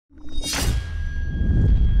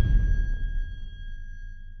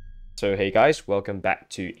So hey guys, welcome back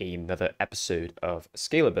to another episode of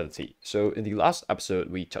Scalability. So in the last episode,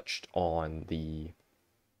 we touched on the,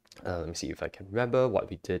 let me see if I can remember what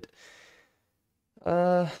we did.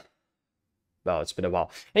 Well, it's been a while.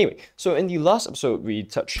 Anyway, so in the last episode, we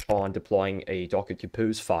touched on deploying a Docker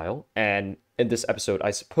Compose file. And in this episode, I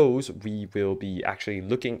suppose we will be actually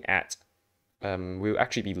looking at, how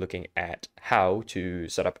to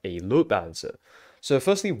set up a load balancer. So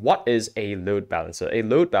firstly, what is a load balancer? A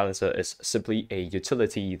load balancer is simply a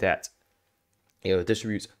utility that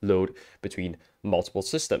distributes load between multiple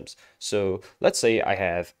systems. So let's say I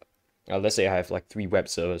have like 3 web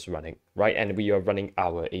servers running, right? And we are running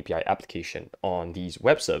our API application on these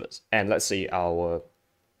web servers. And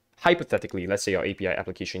hypothetically, let's say our API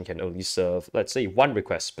application can only serve, let's say, 1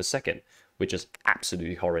 request per second, which is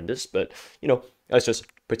absolutely horrendous. But let's just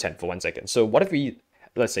pretend for 1 second. So what if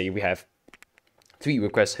let's say we have 3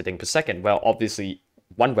 requests hitting per second? Well, obviously,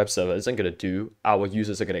 one web server isn't going to do. Our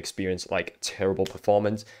users are going to experience like terrible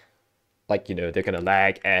performance, like, they're going to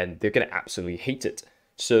lag and they're going to absolutely hate it.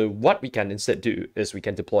 So what we can instead do is we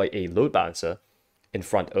can deploy a load balancer in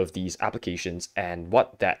front of these applications. And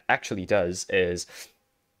what that actually does is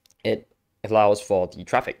it allows for the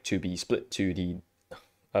traffic to be split to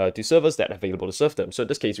servers that are available to serve them. So in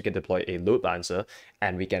this case, we can deploy a load balancer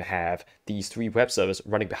and we can have these 3 web servers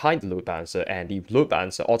running behind the load balancer, and the load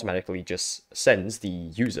balancer automatically just sends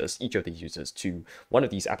each of the users to one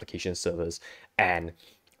of these application servers, and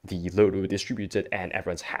the load will be distributed and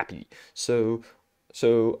everyone's happy. So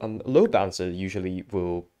load balancer usually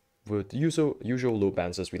the usual load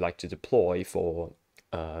balancers we like to deploy for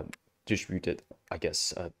distributed, I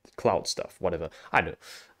guess, cloud stuff, whatever. I don't know.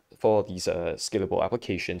 For these scalable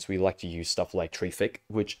applications, we like to use stuff like Traefik,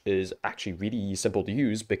 which is actually really simple to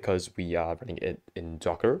use because we are running it in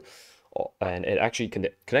Docker, and it actually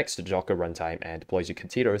connects to Docker runtime and deploys your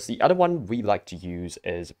containers. The other one we like to use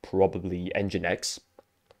is probably Nginx.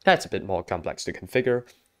 That's a bit more complex to configure,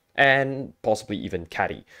 and possibly even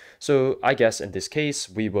Caddy. So I guess in this case,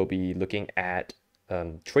 we will be looking at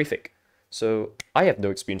Traefik. So I have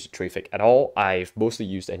no experience with Traefik at all. I've mostly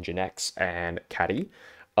used Nginx and Caddy.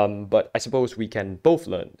 But I suppose we can both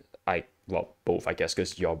learn, both, I guess,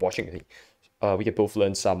 because you're watching me. We can both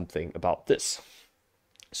learn something about this.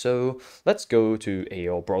 So let's go to a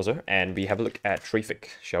browser and we have a look at Traefik,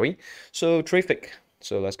 shall we? So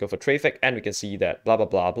let's go for Traefik, and we can see that blah, blah,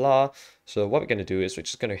 blah, blah. So what we're going to do is we're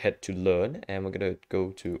just going to head to learn, and we're going to go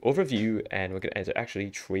to overview, and we're going to enter actually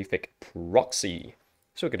Traefik proxy.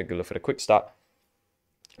 So we're going to go look for the quick start.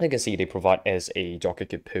 You can see they provide as a Docker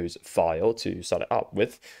Compose file to start it up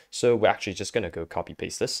with. So we're actually just going to go copy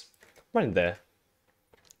paste this right in there,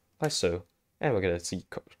 like so, and we're going to see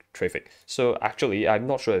Traefik. So actually, I'm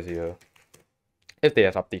not sure if they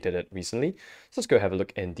have updated it recently. So let's go have a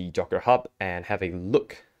look in the Docker Hub and have a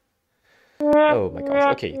look. Oh my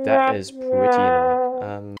gosh, okay, that is pretty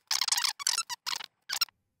annoying.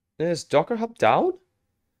 Is Docker Hub down?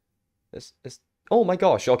 Oh my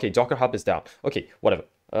gosh, okay, Docker Hub is down. Okay, whatever.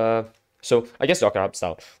 So I guess Docker Hub's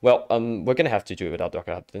down. Well, we're gonna have to do it without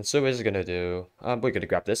Docker Hub. And so we're just gonna do, we're gonna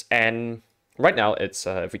grab this, and right now it's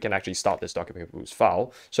if we can actually start this Docker Compose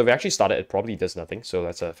file. So if we actually start it, it probably does nothing. So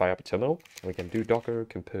let's fire up a terminal. We can do Docker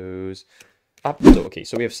Compose up. So okay,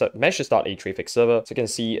 so we have managed to start a Traefik server. So you can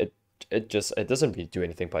see it doesn't really do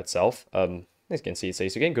anything by itself. As you can see, it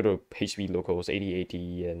says you can go to HTTP locals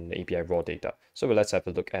 8080 and API raw data. So let's have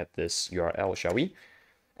a look at this URL, shall we?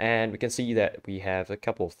 And we can see that we have a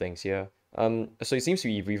couple of things here. So it seems to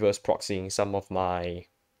be reverse proxying some of my,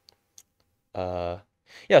 so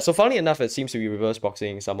funnily enough, it seems to be reverse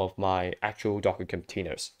proxying some of my actual Docker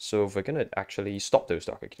containers. So we're gonna actually stop those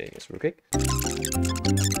Docker containers real quick.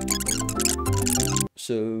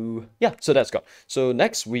 So yeah, so that's gone. So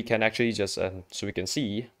next we can actually just, so we can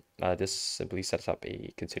see, this simply sets up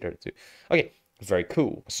a container too. Okay, very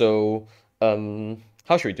cool. So,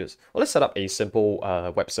 how should we do this? Well, let's set up a simple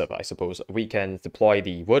web server, I suppose. We can deploy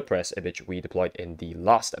the WordPress image we deployed in the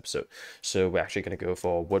last episode. So we're actually going to go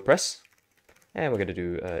for WordPress, and we're going to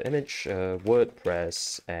do image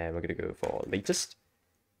WordPress, and we're going to go for latest,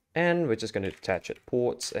 and we're just going to attach it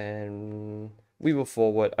ports, and we will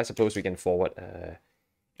forward, I suppose we can forward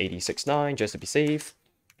 86.9 just to be safe,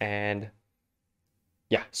 and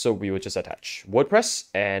yeah, so we will just attach WordPress,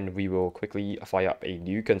 and we will quickly fire up a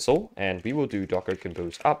new console, and we will do Docker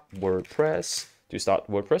Compose up WordPress to start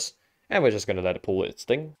WordPress, and we're just going to let it pull its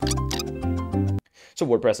thing. So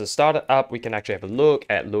WordPress is started up. We can actually have a look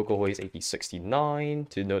at localhost 8069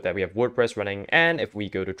 to note that we have WordPress running, and if we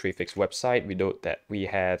go to Traefik's website, we note that we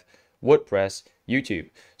have WordPress YouTube.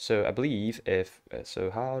 So I believe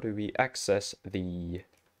so how do we access the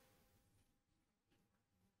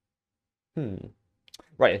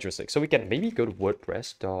Right, interesting. So we can maybe go to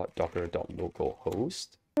wordpress.docker.localhost.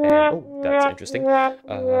 And oh, that's interesting.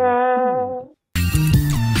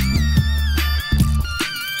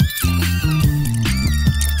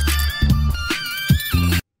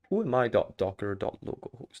 Who am I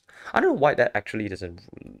 .docker.localhost? I don't know why that actually doesn't.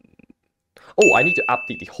 Oh, I need to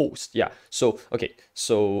update the host. Yeah. So okay.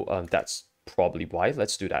 So that's probably why.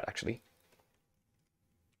 Let's do that actually.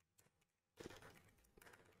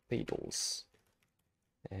 Labels.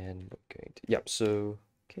 And we're going to, yep, so,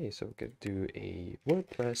 okay, so we're going to do a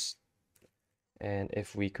WordPress. And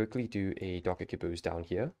if we quickly do a Docker Compose down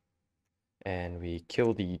here, and we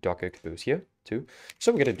kill the Docker Compose here too.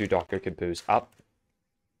 So we're going to do Docker Compose up.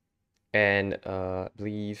 And I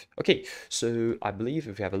believe, okay, so I believe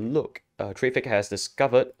if we have a look, Traefik has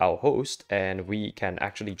discovered our host, and we can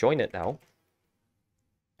actually join it now.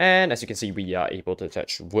 And as you can see, we are able to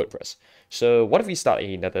attach WordPress. So what if we start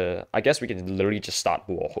another, I guess we can literally just start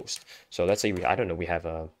more host. So let's say I don't know, we have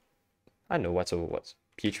a, I don't know, what's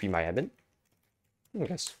PHP my admin? I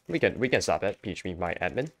guess we can start at PHP my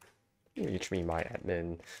admin. PHP my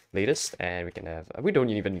admin latest, and we can have, we don't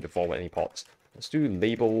even need to forward any ports. Let's do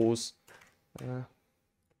labels.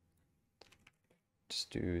 Just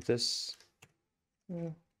do this.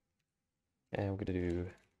 And we're gonna do,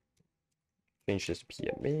 change this to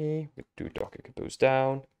PMA. We do Docker Compose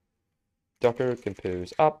down, Docker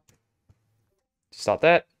Compose up. Start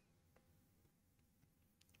that.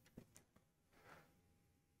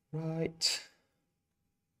 Right.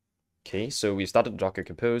 Okay, so we started Docker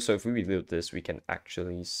Compose. So if we reload this, we can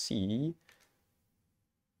actually see.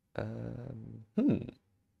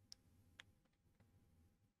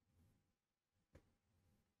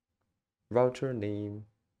 Router name.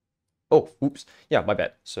 Oh, oops. Yeah, my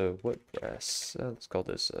bad. So WordPress. Let's call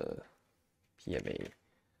this PMA.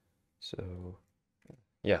 So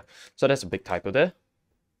yeah, so that's a big typo there.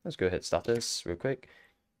 Let's go ahead and start this real quick.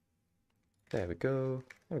 There we go.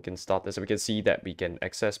 And we can start this, and we can see that we can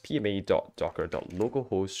access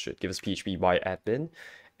pma.docker.localhost should give us phpMyAdmin.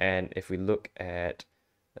 And if we look at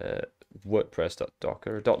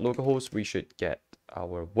wordpress.docker.localhost, we should get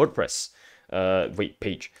our WordPress wait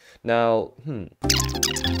page. Now,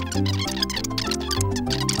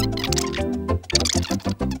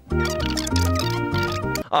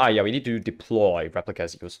 yeah, we need to deploy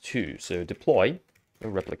replicas equals 2. So deploy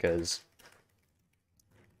replicas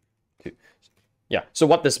 2. Yeah, so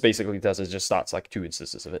what this basically does is just starts like 2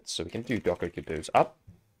 instances of it. So we can do Docker Compose up.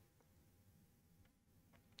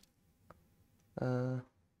 Oh,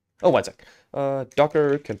 one sec.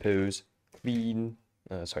 Docker Compose clean,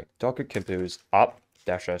 Docker Compose up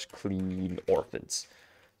 -- clean orphans.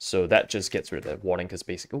 So that just gets rid of that warning because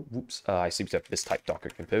basically, oh, whoops, I seem to have mistyped Docker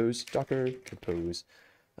Compose.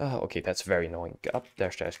 Okay, that's very annoying. Up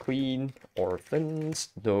 -- clean orphans.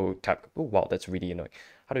 No type. Oh wow, that's really annoying.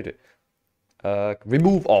 How do you do it?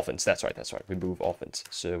 Remove orphans. That's right. Remove orphans.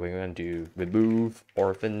 So we're going to do remove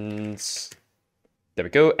orphans. There we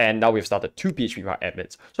go. And now we've started 2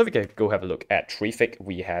 phpMyAdmins. So if we can go have a look at Traefik,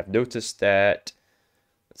 we have noticed that.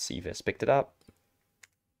 Let's see if it's picked it up.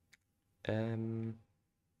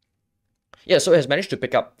 Yeah, so it has managed to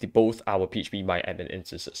pick up both our phpMyAdmin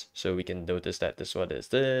instances. So we can notice that this one is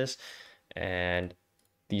this, and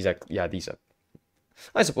these are, yeah, these are,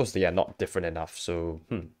 I suppose they are not different enough. So,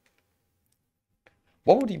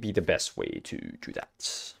 what would be the best way to do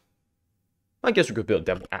that? I guess we could build a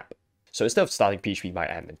demo app. So instead of starting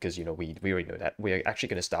phpMyAdmin, because, you know, we already know that, we're actually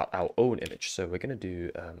going to start our own image. So we're going to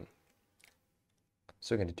do,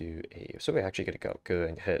 so we're actually going to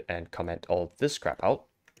go ahead and comment all this crap out.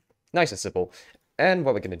 Nice and simple. And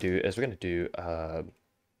what we're going to do is we're going to do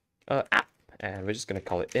app, and we're just going to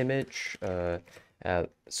call it image.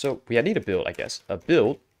 So we need a build, I guess. A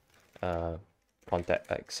build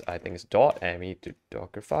context, I think it's dot, and we need to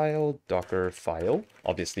docker file,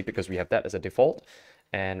 obviously, because we have that as a default.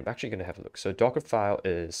 And we're actually going to have a look. So Docker file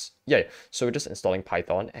is, yeah, so we're just installing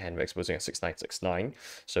Python and we're exposing a 6969.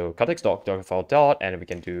 So context docker file dot, and we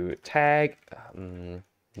can do tag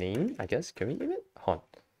name, I guess. Can we name it?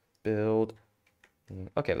 Build.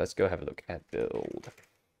 Okay, let's go have a look at build.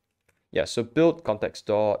 Yeah, so build context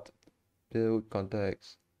dot, build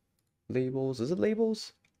context labels. Is it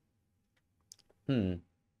labels?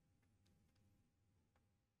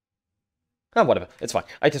 Whatever, it's fine.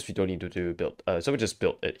 I guess we don't need to do build. So we just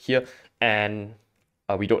built it here, and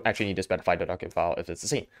we don't actually need to specify the docker file if it's the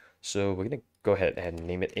same. So we're gonna go ahead and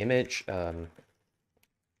name it image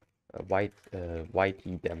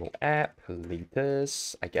YT demo app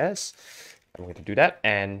latest, I guess. I'm going to do that,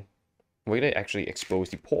 and we're gonna actually expose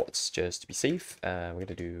the ports just to be safe. We're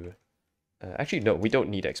gonna do Actually, no, we don't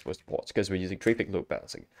need exposed ports because we're using Traefik load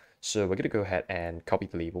balancing. So we're going to go ahead and copy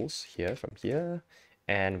the labels here from here,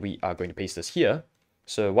 and we are going to paste this here.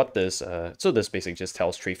 So what this, this basically just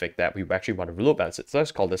tells Traefik that we actually want to load balance it. So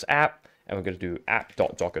let's call this app, and we're going to do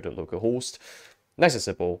app.docker.localhost. Nice and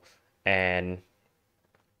simple, and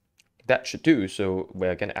that should do. So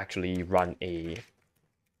we're going to actually run two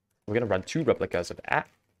replicas of the app,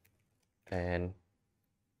 and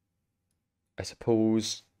I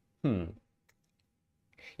suppose,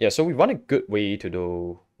 yeah, so we want a good way to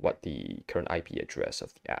know what the current IP address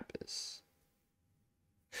of the app is.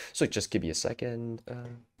 So just give me a second. Get IP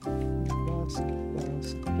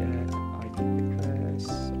address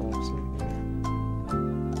of something.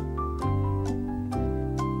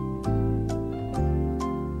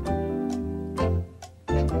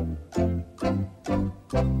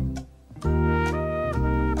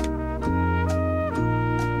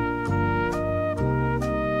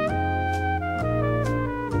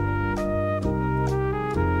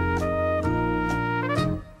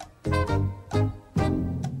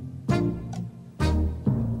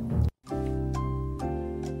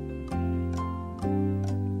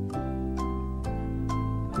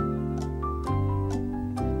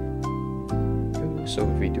 So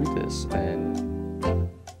if we do this and go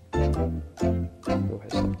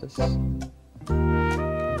ahead, stop this.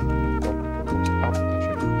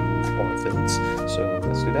 Things. So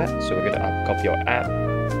let's do that. So we're gonna copy our app.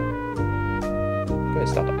 Go ahead and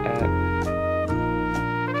start the app.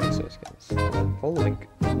 Okay, so it's gonna follow link.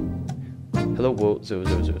 Hello world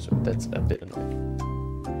 0000. That's a bit annoying.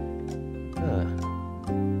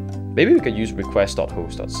 Maybe we could use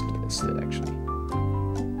request.host.scheme instead actually.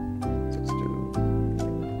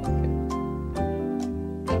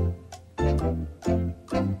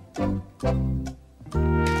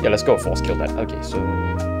 Yeah, let's go force kill that. Okay, so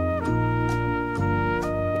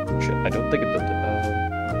shit, I don't think it built it.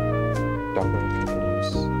 Docker continues.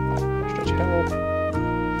 Stretch help.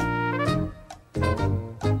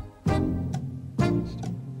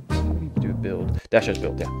 How do we do build? Dash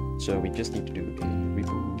build, yeah. So we just need to do a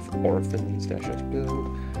remove orphans dash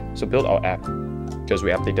build. So build our app because we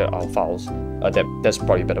updated our files. That's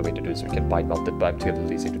probably a better way to do this. We can bind mount it, but I'm too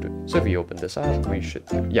lazy to do it. So if we open this up, we should,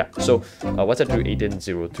 yeah. So what's that do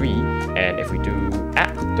 1803, and if we do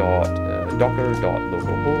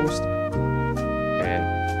app.docker.localhost,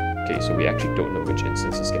 and okay, so we actually don't know which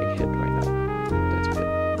instance is getting hit right now. That's a bit.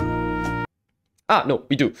 No,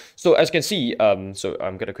 we do. So as you can see, so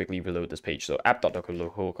I'm gonna quickly reload this page. So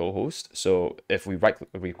app.docker.localhost. So if we write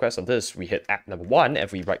a request on this, we hit app number 1.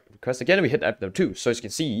 If we write request again, we hit app number 2. So as you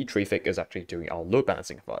can see, Traefik is actually doing our load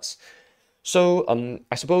balancing for us. So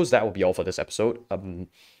I suppose that will be all for this episode. I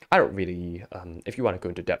don't really, if you want to go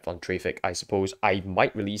into depth on Traefik, I suppose I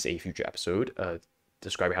might release a future episode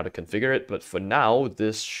describing how to configure it, but for now,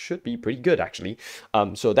 this should be pretty good actually.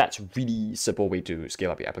 So that's a really simple way to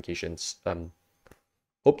scale up your applications.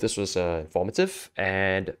 Hope this was informative,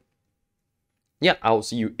 and yeah, I'll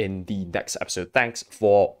see you in the next episode. Thanks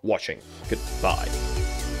for watching. Goodbye.